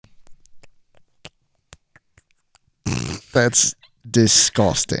That's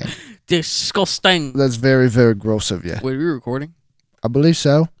disgusting. Disgusting. That's very, very gross of you. Wait, are we recording? I believe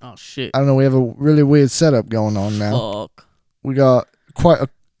so. Oh shit. I don't know. We have a really weird setup going on now. Fuck. We got quite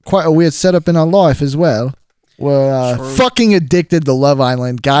a weird setup in our life as well. We're fucking addicted to Love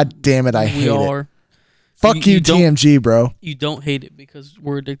Island. God damn it, I hate it. Fuck you, TMG, bro. You don't hate it because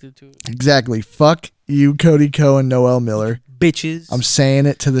we're addicted to it. Exactly. Fuck you, Cody Ko and Noel Miller. Bitches. I'm saying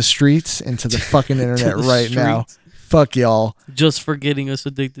it to the streets and to the fucking internet right now. Fuck y'all. Just for getting us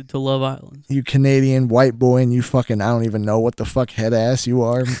addicted to Love Island. You Canadian white boy and you fucking, I don't even know what the fuck head ass you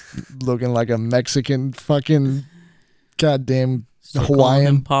are. Looking like a Mexican fucking goddamn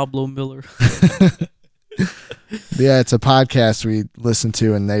Hawaiian. Pablo Miller. Yeah, it's a podcast we listened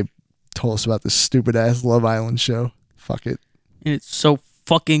to and they told us about this stupid ass Love Island show. Fuck it. And it's so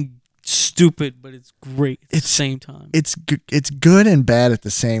fucking stupid, but it's great at the same time. It's good and bad at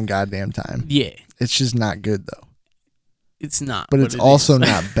the same goddamn time. Yeah. It's just not good though. It's not. But it's also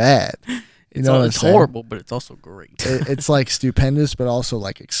not bad. You know what I'm saying? Horrible, but it's also great. It's like stupendous, but also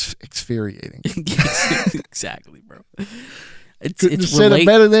like exfuriating. Exactly, bro. It's said it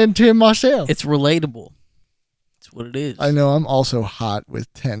better than Tim Marcel. It's relatable. It's what it is. I know. I'm also hot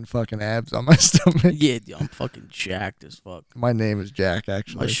with 10 fucking abs on my stomach. Yeah, I'm fucking jacked as fuck. My name is Jack,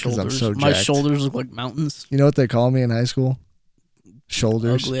 actually, because I'm so jacked. My shoulders look like mountains. You know what they call me in high school?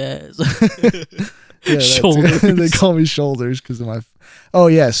 Shoulders. Ugly ass. Yeah, shoulders. They call me shoulders because of my. Oh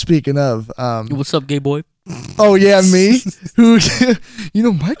yeah. Speaking of, what's up, gay boy? Oh yeah, me. Who? You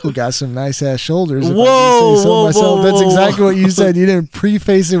know, Michael got some nice ass shoulders. Whoa. That's exactly what you said. You didn't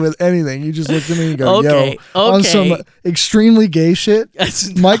preface it with anything. You just looked at me and go, okay, "Yo," on some extremely gay shit.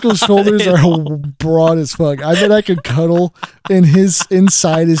 Michael's shoulders are broad as fuck. I bet I could cuddle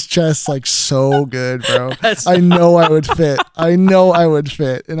inside his chest like so good, bro. I know I would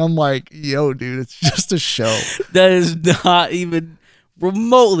fit. And I'm like, yo, dude, it's just a show. That is not even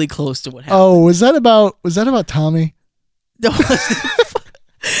remotely close to what happened. Oh, was that about Tommy? No.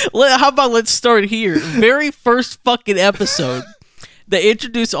 How about let's start here. Very first fucking episode, they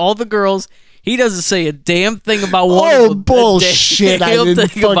introduce all the girls. He doesn't say a damn thing about one of them. Oh, bullshit. I didn't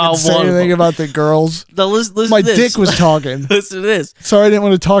fucking say anything about the girls. Now, listen my to this. Dick was talking. Listen to this. Sorry, I didn't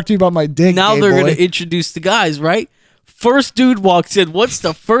want to talk to you about my dick. Now they're going to introduce the guys, right? First dude walks in. What's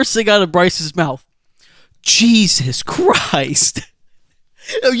the first thing out of Bryce's mouth? Jesus Christ.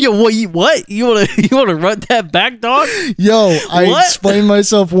 Yo, what? You wanna run that back, dog? Yo, I explained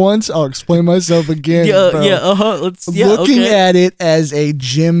myself once. I'll explain myself again. Looking at it as a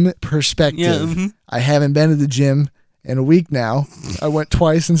gym perspective. Yeah, mm-hmm. I haven't been to the gym in a week now. I went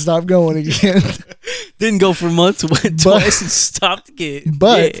twice and stopped going again. Didn't go for months. Went twice and stopped again.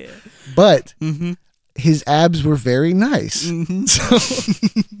 But mm-hmm. His abs were very nice. Mm-hmm. So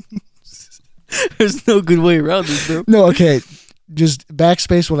there's no good way around this, bro. No, okay. Just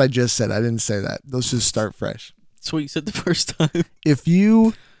backspace what I just said. I didn't say that. Let's just start fresh. That's what you said the first time. If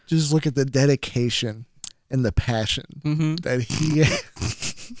you just look at the dedication and the passion mm-hmm.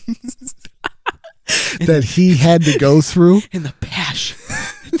 that he had to go through. And the passion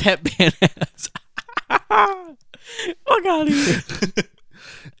that man has. Fuck out of here.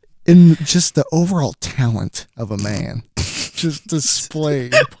 And just the overall talent of a man. Just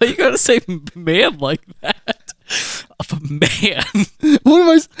displayed. Why you gotta say man like that? Of a man. What am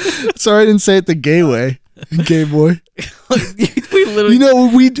I? Sorry, I didn't say it the gay way. Gay boy. We literally.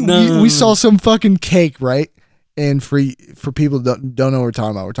 You know, we saw some fucking cake, right? And for people that don't know what we're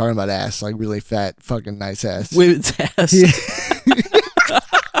talking about, we're talking about ass, like really fat, fucking nice ass. Women's ass. Yeah.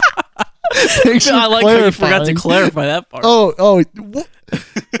 I like how you forgot to clarify that part. Oh,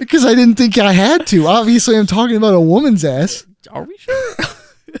 because I didn't think I had to. Obviously, I'm talking about a woman's ass. Are we sure?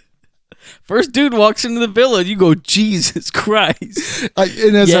 First dude walks into the villa and you go, Jesus Christ.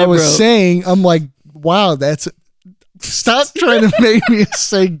 And as I was saying, I'm like, wow, stop trying to make me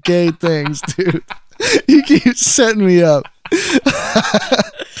say gay things, dude. You keep setting me up.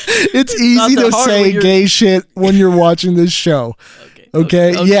 It's easy to say gay shit when you're watching this show.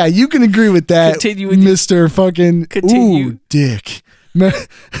 Okay? Yeah, you can agree with that, Mr. fucking ooh, dick.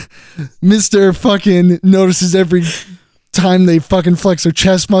 Mr. fucking notices every time they fucking flex their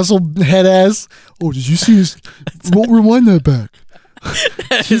chest muscle, head ass. Oh, did you see his? Rewind that back.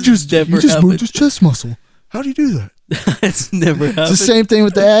 He just moved his chest muscle. How do you do that? That's never happened. It's the same thing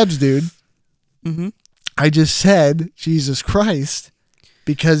with the abs, dude. Mm-hmm. I just said Jesus Christ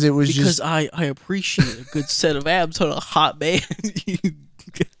because it was because I appreciate a good set of abs on a hot man.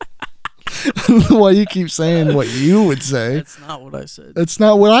 Why you keep saying what you would say? That's not what I said. That's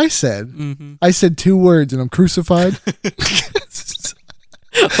not what I said. Mm-hmm. I said 2 words and I'm crucified.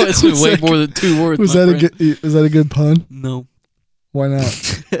 Oh, it's been way more than 2 words. Was that a good pun? No. Why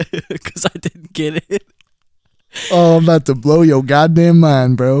not? Because I didn't get it. Oh, I'm about to blow your goddamn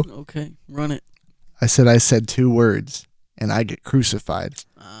mind, bro. Okay, run it. I said 2 words, and I get crucified.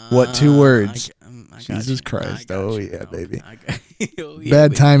 What 2 words? Jesus Christ. Oh, yeah, baby.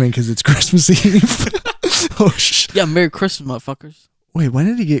 Bad timing because it's Christmas Eve. Oh, shit. Yeah, Merry Christmas, motherfuckers. Wait, when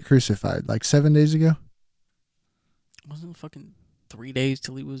did he get crucified? Like 7 days ago? Wasn't it fucking 3 days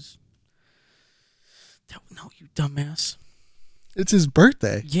till he was... No, you dumbass. It's his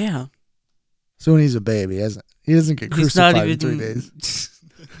birthday. Yeah. So when he's a baby, he doesn't get crucified in 3 days.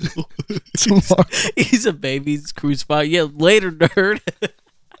 He's a baby. He's crucified. Yeah, later, nerd.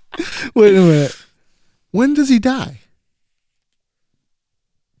 Wait a minute. When does he die?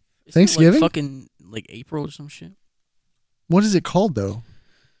 Thanksgiving? Like fucking like April or some shit. What is it called though?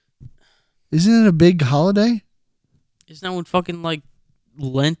 Isn't it a big holiday? Isn't that when fucking like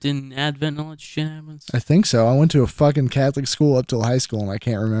Lent and Advent and all that shit happens? I think so. I went to a fucking Catholic school up till high school and I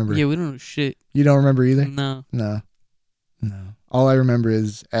can't remember. Yeah, we don't know shit. You don't remember either? No. All I remember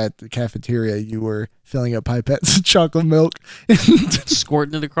is at the cafeteria you were filling up pipettes of chocolate milk.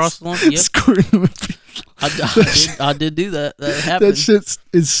 Squirting it across the lawn? Yep. Squirting it. I did do that. That happened. That shit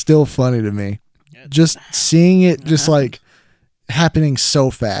is still funny to me. Just seeing it just like happening so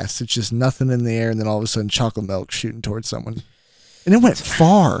fast. It's just nothing in the air and then all of a sudden chocolate milk shooting towards someone. And it went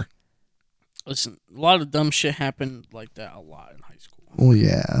far. Listen, a lot of dumb shit happened like that a lot in high school. Oh,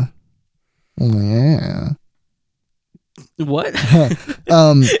 yeah. Oh, yeah. What?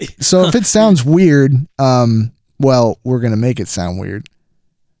 So if it sounds weird, well, we're going to make it sound weird.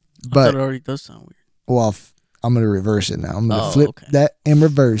 But I thought it already does sound weird. Well, I'm going to reverse it now. I'm going to flip that and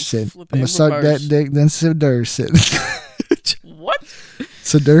reverse it. I'm going to suck that dick, then seduce it. What?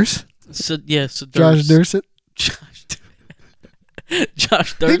 Seduce? Yeah, seduce. Josh Durst? Josh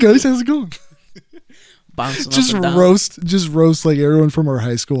Durst. Hey guys, how's it going? Bouncing just up and roast like everyone from our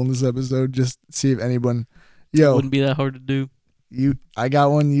high school in this episode. Just see if anyone... It wouldn't be that hard to do. I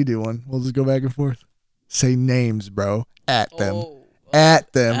got one, you do one. We'll just go back and forth. Say names, bro. At them.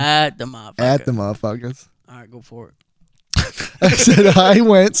 At them. At the motherfuckers. At the motherfuckers. All right, go for it. I said I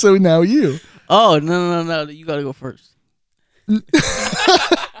went, so now you. Oh, no. You got to go first.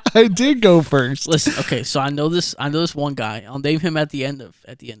 I did go first. Listen, okay, so I know this one guy. I'll name him at the end of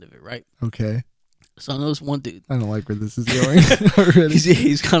it, right? Okay. So I know this one dude. I don't like where this is going already.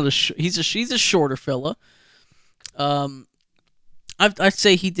 He's kind of he's a shorter fella. I'd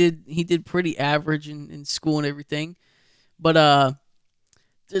say he did pretty average in school and everything, but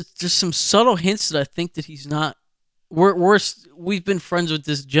there's some subtle hints that I think that he's not. We've been friends with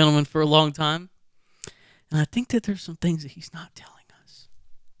this gentleman for a long time, and I think that there's some things that he's not telling us.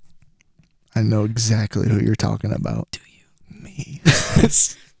 I know exactly who you're talking about. Do you? Me.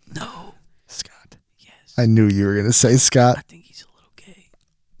 No. Scott. Yes. I knew you were gonna say Scott. I think he's a little gay.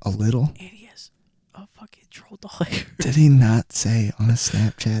 A little? And he has a fucking troll doll hair. Did he not say on a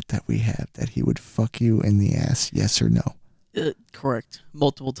Snapchat that we have that he would fuck you in the ass, yes or no? Correct.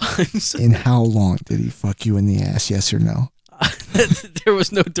 Multiple times. In how long did he fuck you in the ass, yes or no? There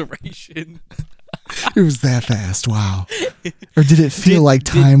was no duration. It was that fast. Wow. Or did it feel like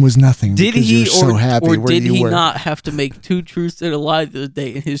time was nothing? Did because he you're so happy or where did you he were? not have to make 2 truths and a lie the other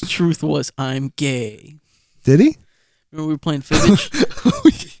day? And his truth was, I'm gay. Did he? Remember we were playing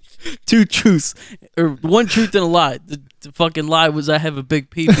Fibbage? 2 truths, or 1 truth and a lie. The fucking lie was I have a big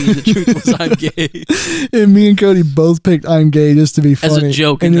pee-pee. The truth was I'm gay. And me and Cody both picked I'm gay just to be funny. As a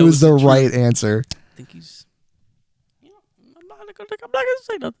joke. And it was the right answer. I think he's... I'm not gonna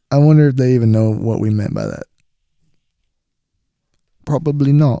say nothing. I wonder if they even know what we meant by that.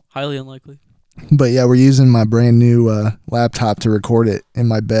 Probably not. Highly unlikely. But yeah, we're using my brand new laptop to record it in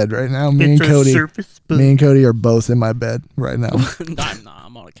my bed right now. Me and Cody are both in my bed right now. Nah,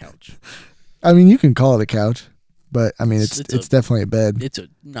 I'm on a couch. I mean, you can call it a couch, but I mean, it's definitely a bed. It's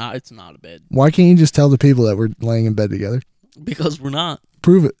not a bed. Why can't you just tell the people that we're laying in bed together? Because we're not.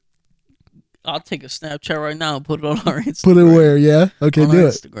 Prove it. I'll take a Snapchat right now and put it on our Instagram. Put it where? Yeah. Okay, do it.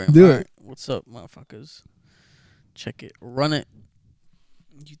 Instagram. Do All it. right. What's up, motherfuckers? Check it. Run it.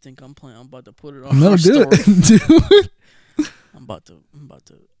 You think I'm playing? I'm about to put it on. No, our do story. it. Do it. I'm about to.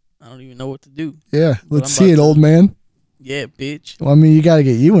 I don't even know what to do. Yeah, let's see it, old man. Yeah, bitch. Well, I mean, you got to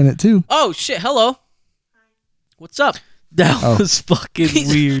get you in it too. Oh shit! Hello. What's up? That was fucking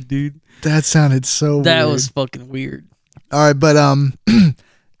weird, dude. That sounded so weird. That was fucking weird. All right, but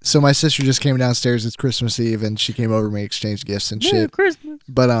so my sister just came downstairs. It's Christmas Eve, and she came over and we exchanged gifts and shit. Merry Christmas.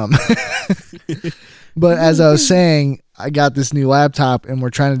 But but as I was saying, I got this new laptop, and we're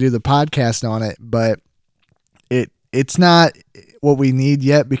trying to do the podcast on it, but it's not. what we need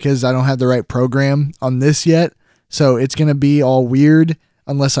yet because I don't have the right program on this yet. So it's going to be all weird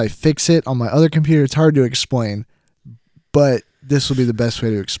unless I fix it on my other computer. It's hard to explain, but this will be the best way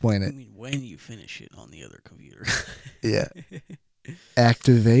to explain it. I mean, when you finish it on the other computer. Yeah.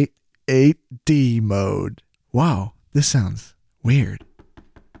 Activate 8D mode. Wow, this sounds weird.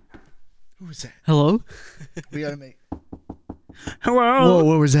 Who was that? Hello? We gotta make... Hello? Whoa,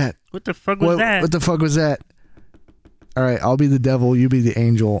 what was that? What the fuck was that? What the fuck was that? All right, I'll be the devil, you be the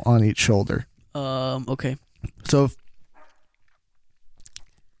angel on each shoulder. Okay. So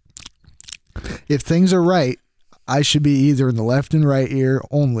if things are right, I should be either in the left and right ear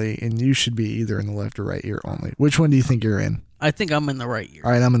only, and you should be either in the left or right ear only. Which one do you think you're in? I think I'm in the right ear.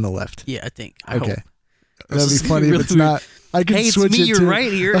 All right, I'm in the left. Yeah, I think. Okay. Hope. That'd be funny if it's not. I can switch it to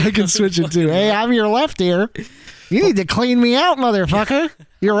right ear. I can switch it to, hey, I'm your left ear. You need to clean me out, motherfucker.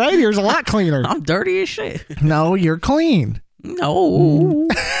 Your right ear's a lot cleaner. I'm dirty as shit. No, you're clean. No.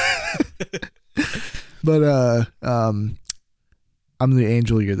 But I'm the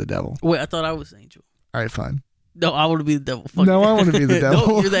angel, you're the devil. Wait, I thought I was the angel. All right, fine. No, I want to be the devil. Fuck No, it. I want to be the devil.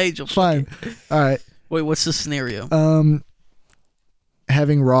 No, you're the angel. Fine. All right. Wait, what's the scenario?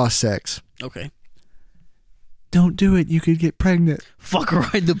 Having raw sex. Okay. Don't do it. You could get pregnant. Fuck her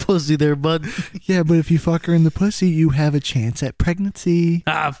right in the pussy there, bud. Yeah, but if you fuck her in the pussy, you have a chance at pregnancy.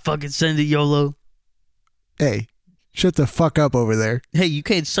 Fucking send it, YOLO. Hey, shut the fuck up over there. Hey, you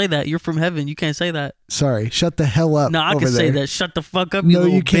can't say that. You're from heaven. You can't say that. Sorry, shut the hell up. No, I over can say there. that. Shut the fuck up, you No,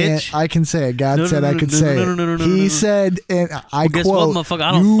 little you can't. bitch. I can say it. God said I could say it. He said, and I Guess quote, what, motherfucker?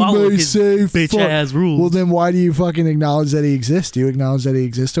 I don't you follow may his say bitch fuck. ass rules. Well, then why do you fucking acknowledge that he exists? Do you acknowledge that he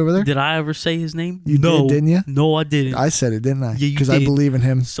exists over there? Did I ever say his name? You did, didn't you? No, I didn't. I said it, didn't I? Yeah, you Because I did. believe in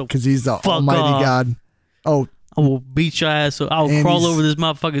him. So Because he's the fuck almighty off. God. Oh, I will beat your ass. So I will And crawl he's- over this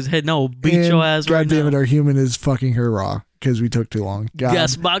motherfucker's head. No, I will beat and your ass right God damn it, now. our human is fucking her raw because we took too long. God.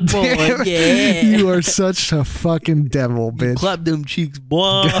 That's my boy. Damn it. Yeah. You are such a fucking devil, bitch. Clap them cheeks,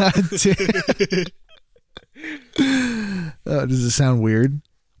 boy. God damn. Oh, does it sound weird?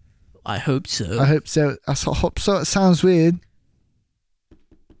 I hope so. I hope so. Hope so. It sounds weird.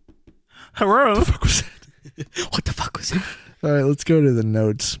 Hello. What the fuck was that? What the fuck was it? All right, let's go to the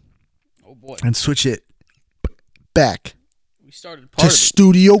notes Oh boy. and switch it back We started to part of it.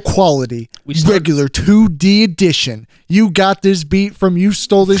 studio quality. We started- Regular 2D edition. You got this beat from you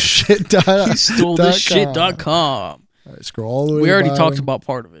stole this shit. You stole this shit.com. All right, scroll all the way. We to already the talked bottom. about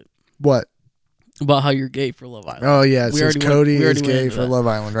part of it. What? About how you're gay for Love Island. Oh yeah, it We says already Cody we is already went gay into for that. Love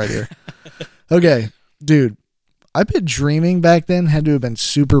Island right here. Okay, dude, I've been dreaming back then had to have been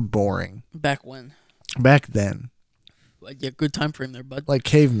super boring. Back when? Back then, Like, yeah, good time frame there, bud. like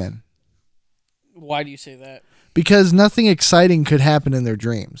cavemen, Why do you say that? because nothing exciting could happen in their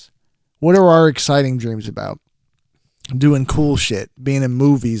dreams. What are our exciting dreams about? Doing cool shit, being in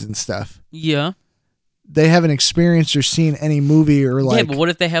movies and stuff. Yeah. They haven't experienced or seen any movie or like. Yeah, but what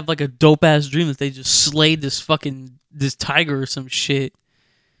if they have like a dope ass dream that they just slayed this tiger or some shit?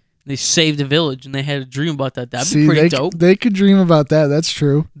 They saved a village and they had a dream about that. That'd be pretty dope. They could dream about that. That's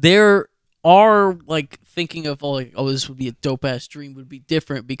true. There are like thinking of like, oh, this would be a dope ass dream would be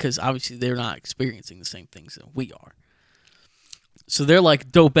different because obviously they're not experiencing the same things that we are. So they're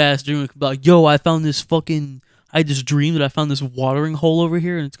like dope ass dream like, yo, I just dreamed that I found this watering hole over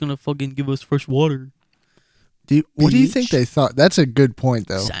here and it's gonna fucking give us fresh water. What do you Bitch. think they thought? That's a good point,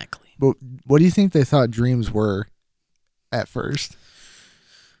 though. Exactly. But what do you think they thought dreams were at first?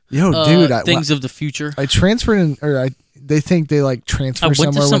 Yo, dude, things of the future. I transferred they think they like transfer I went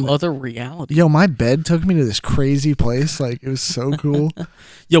somewhere. to some when, other reality. yo, my bed took me to this crazy place. Like it was so cool.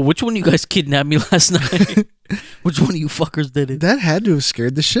 Yo, which one of you guys kidnapped me last night? Which one of you fuckers did it? That had to have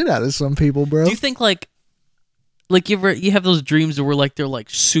scared the shit out of some people, bro. Do you think like you have those dreams where like they're like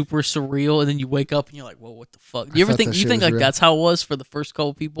super surreal and then you wake up and you're like, whoa, what the fuck? Do you ever thought think that you shit think was like real. that's how it was for the first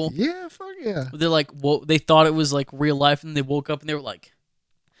couple people? Yeah, fuck yeah. They're like, well, they thought it was like real life and they woke up and they were like,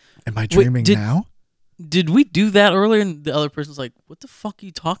 Am I dreaming did- now? did we do that earlier? And the other person's like, what the fuck are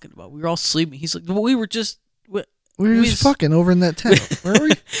you talking about? We were all sleeping. He's like, well, we were just We were we just just- fucking over in that tent. Where were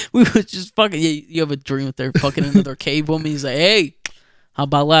we? we were just fucking. Yeah, you have a dream that they're fucking another cave woman. He's like, hey, how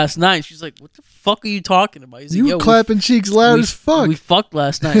about last night? She's like, what the fuck are you talking about? He's like, You yo, were clapping cheeks loud as fuck. We fucked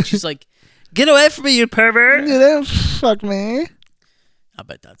last night. She's like, get away from me, you pervert. You know, fuck me. I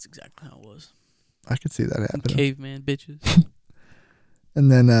bet that's exactly how it was. I could see that happening. Caveman bitches. And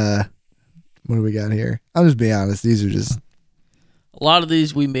then, what do we got here? I'll just be honest. These are just A lot of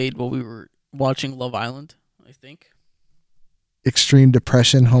these we made while we were watching Love Island, I think. Extreme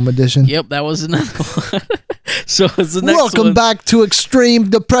Depression Home Edition. Yep, that was another one. So it's the next Welcome one. back to Extreme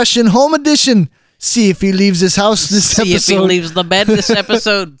Depression Home Edition. See if he leaves his house this episode. See if he leaves the bed this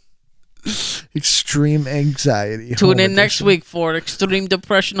episode. Extreme anxiety. Tune in next week for Extreme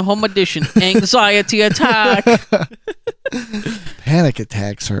Depression Home Edition. Anxiety attack. Panic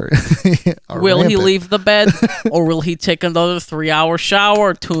attacks are Will he rampant. leave the bed or will he take another 3-hour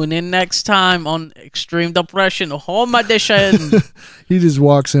shower? Tune in next time on Extreme Depression Home Edition. He just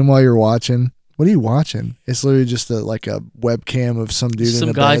walks in while you're watching. What are you watching? It's literally just a webcam of some dude in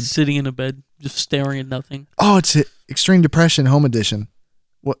a guy bed. sitting in a bed just staring at nothing. Oh, it's Extreme Depression Home Edition.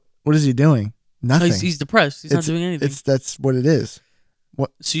 What is he doing? Nothing. He's depressed. He's not doing anything. That's what it is.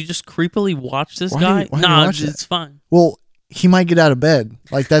 So you just creepily watch this Why guy? do you Nah, watch it's fine. Well, he might get out of bed.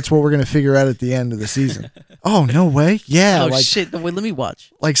 Like that's what we're gonna figure out at the end of the season. Oh no way! Yeah, Oh shit! No, wait, let me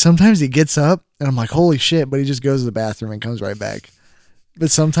watch. like sometimes he gets up and I'm like, holy shit! But he just goes to the bathroom and comes right back.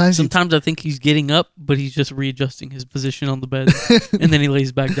 But sometimes I think he's getting up, but he's just readjusting his position on the bed, and then he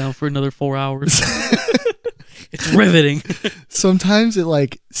lays back down for another 4 hours. It's riveting. sometimes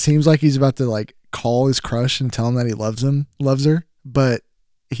it seems like he's about to call his crush and tell him that he loves her, but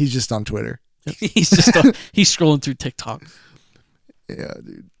he's just on Twitter. He's scrolling through TikTok. Yeah,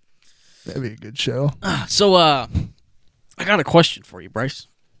 dude, that'd be a good show. So, I got a question for you, Bryce.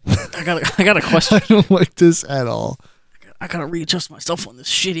 I got a question. I don't like this at all. I gotta readjust myself on this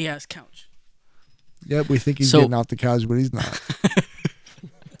shitty ass couch. Yep, we think he's getting off the couch, but he's not.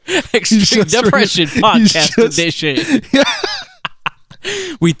 Extreme Depression Podcast Edition.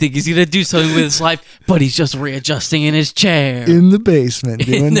 We think he's gonna do something with his life, but he's just readjusting in his chair. In the basement,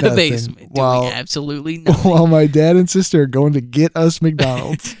 doing nothing. Doing absolutely nothing. While my dad and sister are going to get us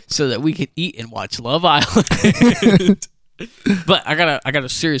McDonald's. So that we can eat and watch Love Island. But I got a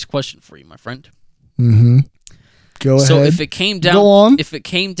serious question for you, my friend. Mm-hmm. Go ahead. So if it came down,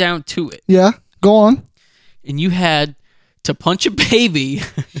 to it, yeah, go on. And you had to punch a baby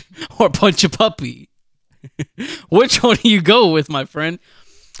or punch a puppy, which one do you go with, my friend?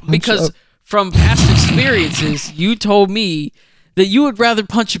 Because from past experiences, you told me that you would rather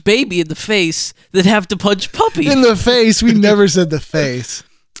punch a baby in the face than have to punch a puppy. In the face? We never said the face.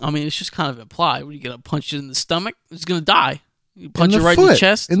 I mean, it's just kind of implied. When you get to punch it in the stomach, it's going to die. You punch it right foot. in the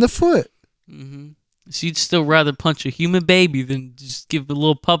chest. In the foot. Mm-hmm. So you'd still rather punch a human baby than just give a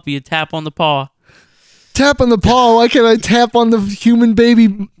little puppy a tap on the paw. Tap on the paw? Why can't I tap on the human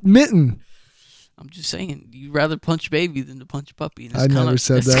baby mitten? I'm just saying, you'd rather punch a baby than to punch a puppy. I never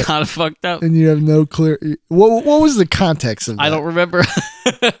said that. It's kind of fucked up. And you have no clear... What was the context of that? I don't remember.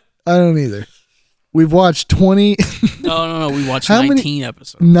 I don't either. We've watched 20... No. We watched 19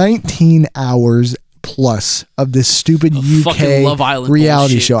 episodes. 19 hours plus of this stupid UK Love Island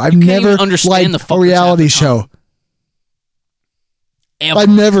reality bullshit. show. I've You can't never even understand liked the a fuckers reality half the time. show. Ever. I've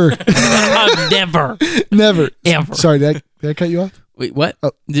never... I've never. Ever. Sorry, did I cut you off? Wait, what?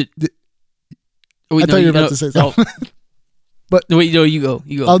 Oh, wait, I thought you were about to say something. But wait, no, you go.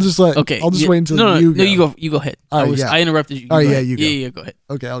 I'll just let. Okay. I'll just wait until you go. No, you go. You go ahead. All right, I interrupted you. Oh, yeah, ahead. you go. Yeah, go ahead.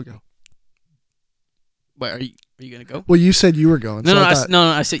 Okay, I'll go. Wait, are you gonna go? Well, you said you were going. No, so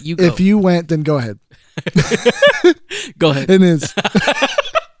I said you go. If you went, then go ahead. Go ahead. It is.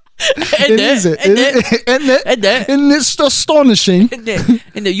 And it's astonishing.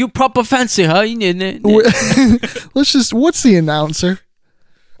 And you proper fancy, huh? Let's just. What's the announcer?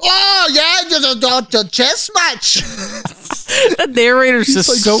 Oh yeah, the chess match. The narrator's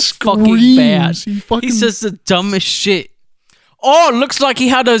just so fucking bad. He says the dumbest shit. Oh, looks like he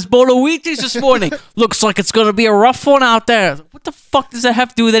had his bowl of Wheaties this morning. Looks like it's gonna be a rough one out there. What the fuck does that have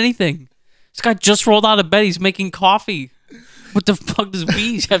to do with anything? This guy just rolled out of bed. He's making coffee. What the fuck does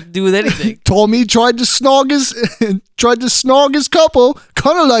Wheaties have to do with anything? Tommy tried to snog his couple,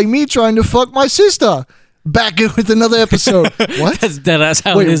 kind of like me trying to fuck my sister. Back in with another episode. What? That's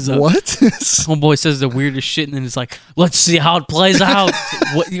how it is, though. What? Homeboy says the weirdest shit, and then it's like, let's see how it plays out.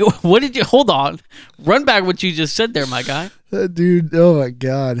 What did you... Hold on. Run back what you just said there, my guy. Dude, oh my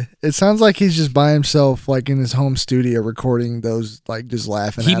God. It sounds like he's just by himself, in his home studio recording those, just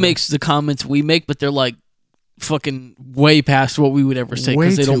laughing He makes the comments we make, but they're, fucking way past what we would ever say,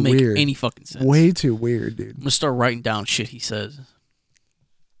 because they don't make any fucking sense. Way too weird, dude. I'm going to start writing down shit he says.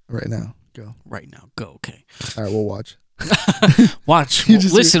 Right now. Go. Right now. Go. Okay. All right, we'll watch. Watch.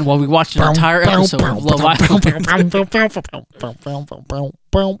 Listen while we watch an entire episode of Love Island.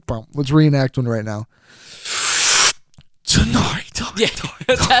 Let's reenact one right now. Tonight. Yeah,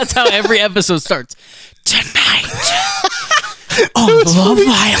 that's how every episode starts. Tonight. On Love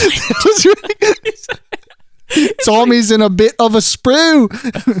Island. Tommy's in a bit of a sprue.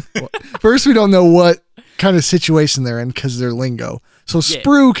 First, we don't know what kind of situation they're in because they're lingo. So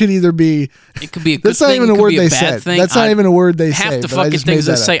sprue could either be. It could be a good that's not thing, even a word they said. said. That's not even a word they half say. the fucking things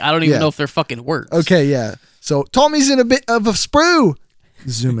they say, I don't even know if they're fucking words. Okay, yeah. So Tommy's in a bit of a sprue.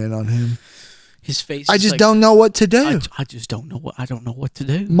 Zoom in on him. His face. I just don't know what to do. I just don't know what. I don't know what to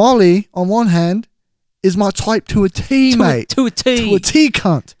do. Molly, on one hand, is my type to a T, mate. To a T. To a T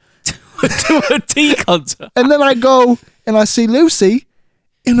cunt. To a T cunt. And then I go and I see Lucy,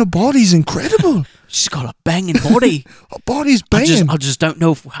 and her body's incredible. She's got a banging body. Her body's banging. I just don't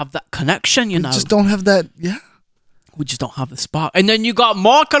know if we have that connection, you know. We just don't have that, yeah. We just don't have the spark. And then you got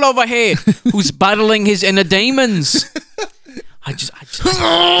Michael over here, who's battling his inner demons. I just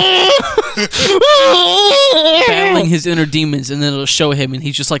battling his inner demons, and then it'll show him, and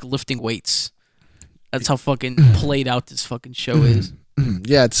he's just like lifting weights. That's how fucking played out this fucking show is.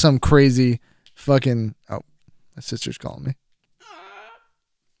 Yeah, it's some crazy fucking. Oh, my sister's calling me.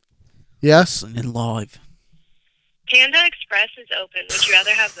 Yes. Listening live. Panda Express is open. Would you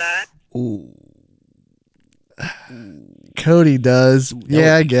rather have that? Ooh. Cody does.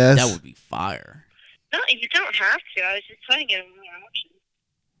 Yeah, I guess. That would be fire. No, you don't have to. I was just putting it in an option.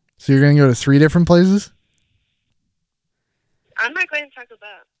 So you're gonna go to 3 different places? I'm not going to Taco Bell.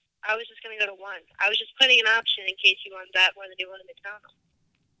 I was just going to go to one. I was just putting an option in case you wanted that more than you wanted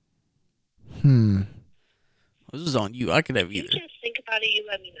McDonald's. This is on you. I could have either. You can think about it. You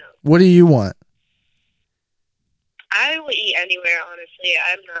let me know. What do you want? I will eat anywhere, honestly.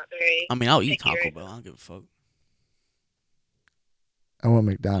 I'm not very... I mean, I'll eat picky Taco right Bell. now. I don't give a fuck. I want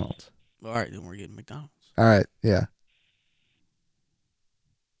McDonald's. All right, then we're getting McDonald's. All right, yeah.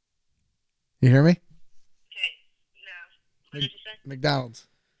 You hear me? Okay. No. What did you say? McDonald's.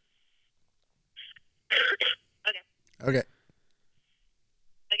 Okay.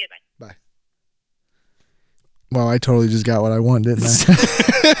 Okay, bye. Well, I totally just got what I wanted, didn't I?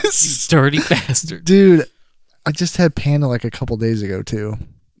 You dirty bastard. Dude, I just had Panda like a couple days ago, too.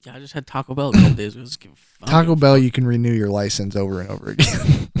 Yeah, I just had Taco Bell a couple days ago. Taco Bell, you can renew your license over and over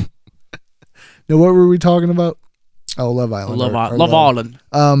again. Now, what were we talking about? Oh, Love Island. Love Island.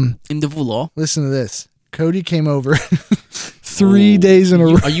 In the Vula. Listen to this. Cody came over 3 days in a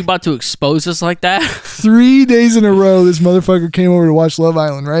row. Are you about to expose us like that? 3 days in a row, this motherfucker came over to watch Love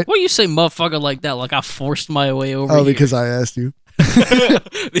Island, right? Why you say motherfucker like that? Like I forced my way over Oh, here. because I asked you.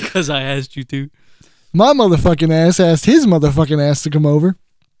 Because I asked you to. My motherfucking ass asked his motherfucking ass to come over.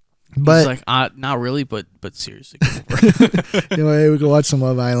 But he's like, not really, but seriously. Come over. You know, hey, we can watch some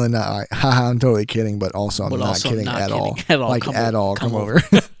Love Island. Haha, I'm totally kidding, but also I'm not kidding at all. Like at all. Come over.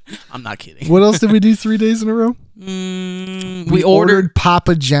 I'm not kidding. What else did we do 3 days in a row? We ordered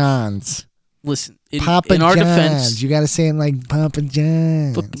Papa John's. Listen, Papa in our John's. defense, You gotta say it like Papa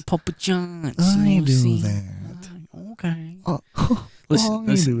John's. fucking Papa John's. I do see? that. Okay. Listen,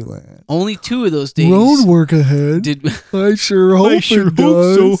 Listen. I do that. Only 2 of those days. Road work ahead. Did I sure hope it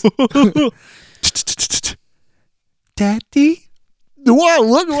does. Daddy, do I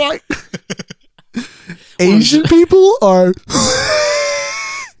look like Asian people are?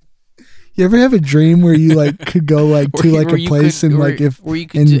 You ever have a dream where you like could go like to like a place and like if where you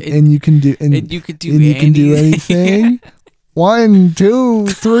could and you can do and you could do and you can do anything? 1, 2,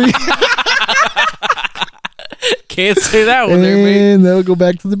 3. Can't say that one there, mate. And that'll go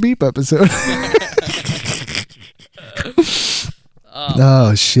back to the beep episode.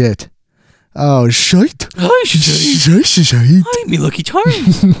 Oh shit. Oh shit. Hi, me Lucky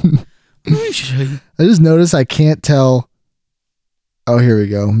Charms. I just noticed I can't tell. Oh, here we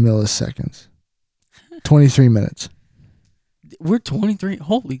go. Milliseconds. 23 minutes. We're 23.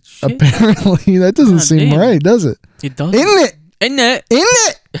 Holy shit. Apparently, that doesn't God seem damn. right, does it? It does. Isn't it? Isn't it? Isn't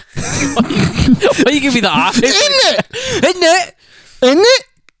it? Why you give me the eyes? Isn't it? Isn't it? Isn't it?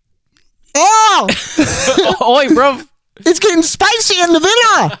 Oh! Oi, bro. It's getting spicy in the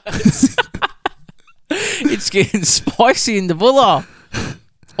villa. It's getting spicy in the villa.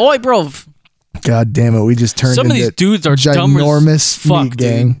 Oi, bro. God damn it! We just turned Some of into these dudes are dumb as ginormous fuck, meat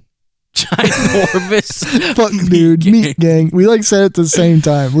gang. Ginormous. Fuck, dude, meat gang. We like said it at the same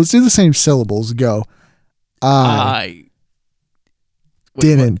time. Let's do the same syllables. Go. I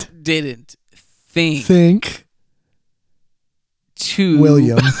didn't think to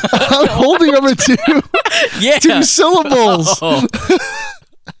William. I'm holding up a 2. Yeah. 2 syllables. Oh.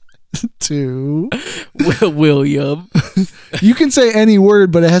 To William. You can say any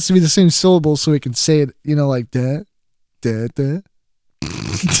word, but it has to be the same syllable so we can say it, you know, like that. I'm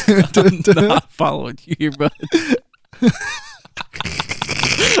not following you here, bud.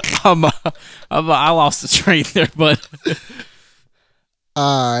 I lost the train there, but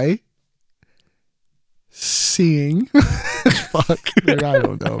seeing. Fuck. Dude, I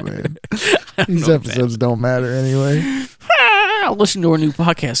don't know, man. These episodes don't matter anyway. I'll listen to our new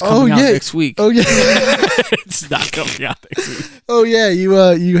podcast coming out next week. Oh yeah. It's not coming out next week. Oh yeah,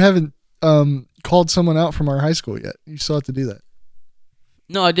 you haven't called someone out from our high school yet. You still have to do that.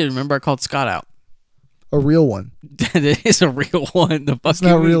 No, I did. Remember, I called Scott out. A real one. That is a real one. It's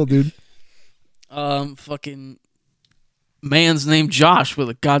not real, dude. Fucking man's named Josh with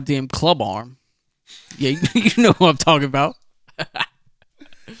a goddamn club arm. Yeah, you know what I'm talking about.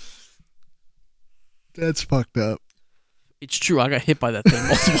 That's fucked up. It's true. I got hit by that thing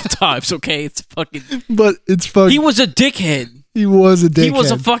multiple times. Okay, it's fucking. But it's fucking. He was a dickhead. He was a dickhead. He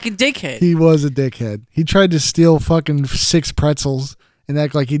was a fucking dickhead. He was a dickhead. He tried to steal fucking 6 pretzels and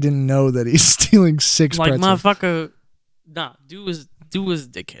act like he didn't know that he's stealing 6 like, pretzels. motherfucker. Nah, dude was a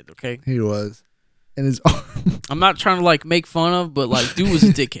dickhead. Okay. He was, and his. I'm not trying to like make fun of, but like, dude was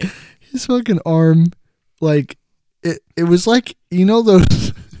a dickhead. His fucking arm, like it was like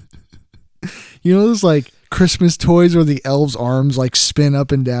those. Those like Christmas toys where the elves' arms like spin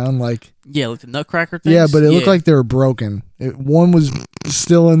up and down, like like the Nutcracker things. Yeah, but it looked like they were broken. One was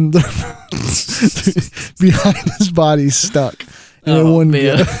still in the behind his body, stuck, and it wouldn't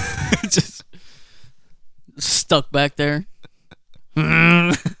get just stuck back there.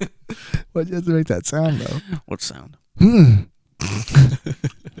 Why'd you have to make that sound though? What sound?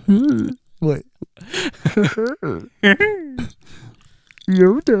 Wait.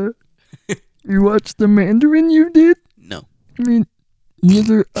 Yoda. You watched the Mandarin, you did? No. I mean,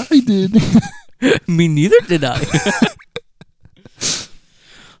 neither I did. Me neither did I.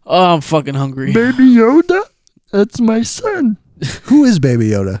 Oh, I'm fucking hungry. Baby Yoda? That's my son. Who is Baby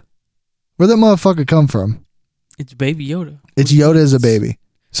Yoda? Where'd that motherfucker come from? It's Baby Yoda. It's Yoda as a baby.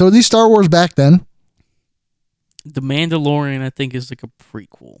 So are these Star Wars back then? The Mandalorian, I think, is like a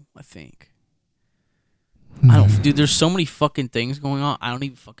prequel, I think. Dude, there's so many fucking things going on. I don't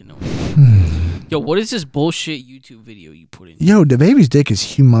even fucking know. Yo, what is this bullshit YouTube video you put in? Yo, the baby's dick is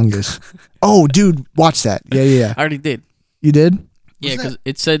humongous. Oh, dude, watch that. Yeah. I already did. You did? Yeah, because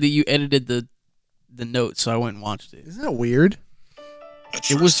it said that you edited the notes, so I went and watched it. Isn't that weird?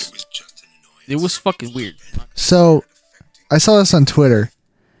 It was fucking weird. So, I saw this on Twitter.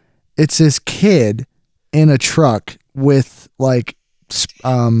 It's this kid in a truck with like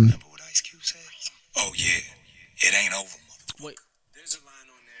Remember what Ice Cube said? Oh yeah, it ain't over. Wait, there's a line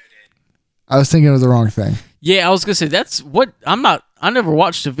on there I was thinking of the wrong thing. Yeah, I was gonna say that's what I never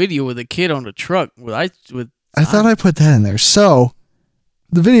watched a video with a kid on a truck I thought I put that in there. So,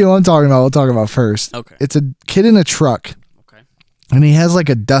 the video I'm talking about, we'll talk about first. Okay. It's a kid in a truck. Okay. And he has like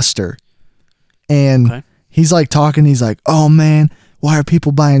a duster. And he's like talking, he's like, "Oh man, why are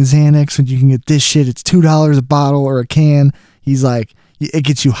people buying Xanax when you can get this shit? It's $2 a bottle or a can." He's like, "It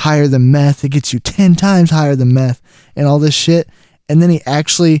gets you higher than meth. It gets you 10 times higher than meth," and all this shit. And then he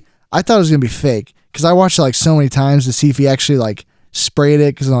actually, I thought it was going to be fake because I watched it like so many times to see if he actually like sprayed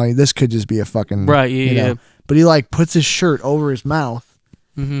it because like, this could just be a fucking. Right, yeah. But he like puts his shirt over his mouth.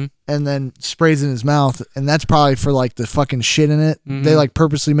 Mm-hmm. And then sprays in his mouth, and that's probably for like the fucking shit in it. Mm-hmm. They like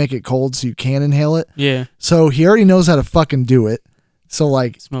purposely make it cold so you can inhale it. Yeah. So he already knows how to fucking do it. So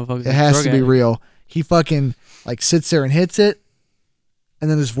like it has to be real. He fucking like sits there and hits it, and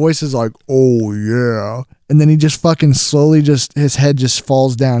then his voice is like, "Oh yeah," and then he just fucking slowly his head just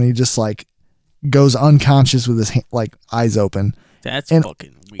falls down. He just like goes unconscious with his like eyes open. That's and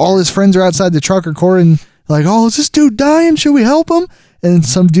fucking weird. All his friends are outside the truck recording, like, "Oh, is this dude dying? Should we help him?" And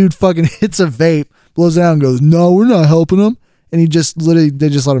some dude fucking hits a vape, blows it out, and goes, "No, we're not helping him." And they just let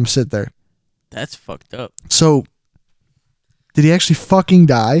him sit there. That's fucked up. So, did he actually fucking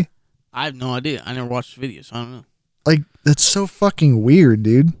die? I have no idea. I never watched the video, so I don't know. Like, that's so fucking weird,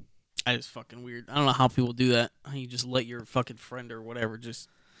 dude. That is fucking weird. I don't know how people do that. How you just let your fucking friend or whatever just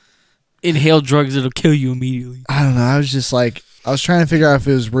inhale drugs that'll kill you immediately. I don't know. I was just like, I was trying to figure out if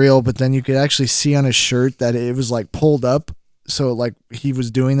it was real, but then you could actually see on his shirt that it was like pulled up. So like he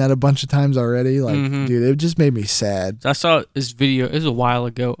was doing that a bunch of times already. Like, dude, it just made me sad. I saw this video. It was a while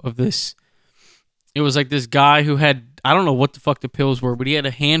ago of this. It was like this guy who had, I don't know what the fuck the pills were, but he had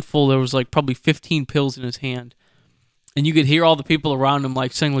a handful. There was like probably 15 pills in his hand. And you could hear all the people around him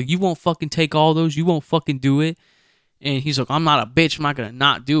like saying like, "You won't fucking take all those. You won't fucking do it." And he's like, "I'm not a bitch. I'm not going to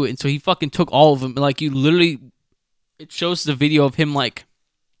not do it." And so he fucking took all of them. Like you literally, it shows the video of him like,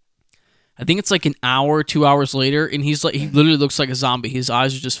 I think it's like an hour, 2 hours later. And he's like, he literally looks like a zombie. His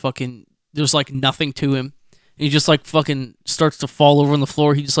eyes are just fucking, there's like nothing to him. And he just like fucking starts to fall over on the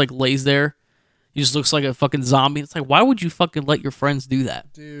floor. He just like lays there. He just looks like a fucking zombie. It's like, why would you fucking let your friends do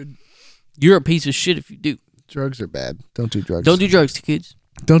that? Dude. You're a piece of shit if you do. Drugs are bad. Don't do drugs. Don't do drugs to kids.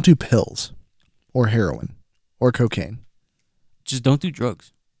 Don't do pills or heroin or cocaine. Just don't do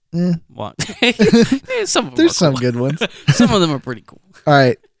drugs. What? Some of them There's are some cool. good ones. Some of them are pretty cool. All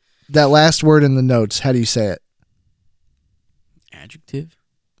right. That last word in the notes, how do you say it? Adjective?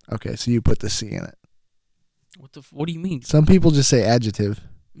 Okay, so you put the C in it. What do you mean? Some people just say adjective.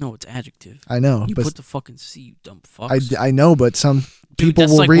 No, it's adjective. I know, You but put the fucking C, you dumb fucks. I know, but some Dude, people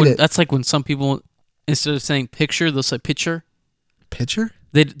that's will like read when, it. That's like when some people, instead of saying picture, they'll say picture. Picture?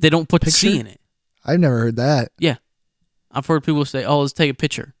 They don't put the C Picture? in it. I've never heard that. Yeah. I've heard people say, oh, let's take a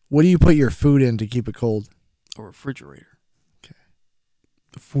picture. What do you put your food in to keep it cold? A refrigerator. Okay.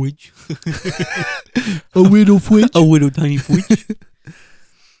 A fridge. A little fridge. A little tiny fridge.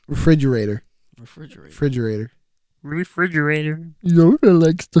 Refrigerator. Refrigerator. Refrigerator. Refrigerator. Yoda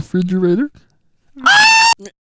likes the refrigerator.